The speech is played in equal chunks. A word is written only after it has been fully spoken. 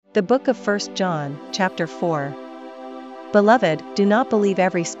The book of 1 John, chapter 4. Beloved, do not believe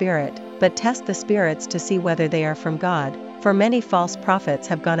every spirit, but test the spirits to see whether they are from God, for many false prophets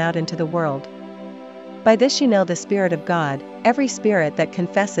have gone out into the world. By this you know the Spirit of God. Every spirit that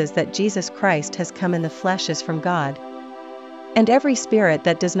confesses that Jesus Christ has come in the flesh is from God. And every spirit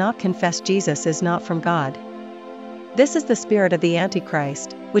that does not confess Jesus is not from God. This is the spirit of the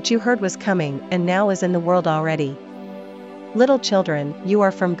Antichrist, which you heard was coming and now is in the world already. Little children, you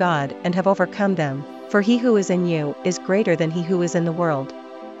are from God and have overcome them, for he who is in you is greater than he who is in the world.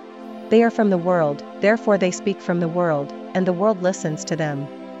 They are from the world, therefore they speak from the world, and the world listens to them.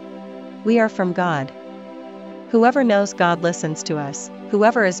 We are from God. Whoever knows God listens to us,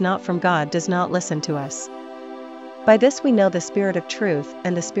 whoever is not from God does not listen to us. By this we know the spirit of truth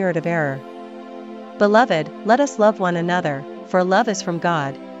and the spirit of error. Beloved, let us love one another, for love is from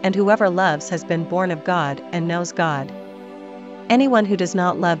God, and whoever loves has been born of God and knows God. Anyone who does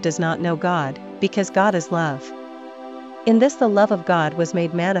not love does not know God, because God is love. In this the love of God was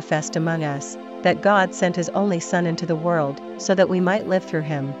made manifest among us, that God sent his only Son into the world, so that we might live through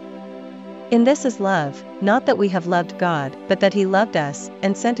him. In this is love, not that we have loved God, but that he loved us,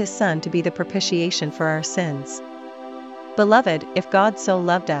 and sent his Son to be the propitiation for our sins. Beloved, if God so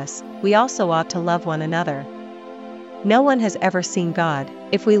loved us, we also ought to love one another. No one has ever seen God.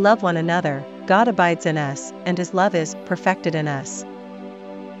 If we love one another, God abides in us, and his love is perfected in us.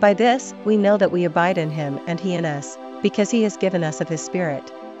 By this, we know that we abide in him and he in us, because he has given us of his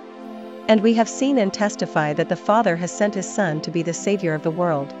Spirit. And we have seen and testify that the Father has sent his Son to be the Savior of the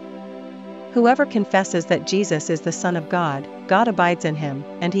world. Whoever confesses that Jesus is the Son of God, God abides in him,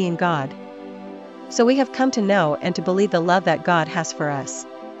 and he in God. So we have come to know and to believe the love that God has for us.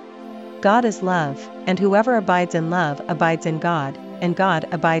 God is love, and whoever abides in love abides in God, and God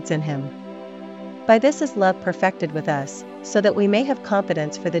abides in him. By this is love perfected with us, so that we may have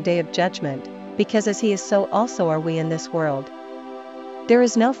confidence for the day of judgment, because as he is so also are we in this world. There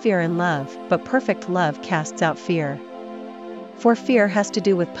is no fear in love, but perfect love casts out fear. For fear has to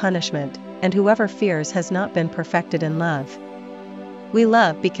do with punishment, and whoever fears has not been perfected in love. We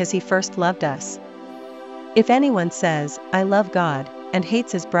love because he first loved us. If anyone says, I love God, and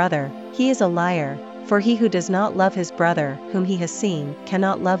hates his brother, he is a liar, for he who does not love his brother whom he has seen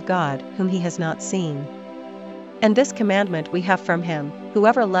cannot love God whom he has not seen. And this commandment we have from him,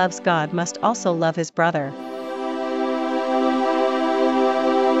 whoever loves God must also love his brother.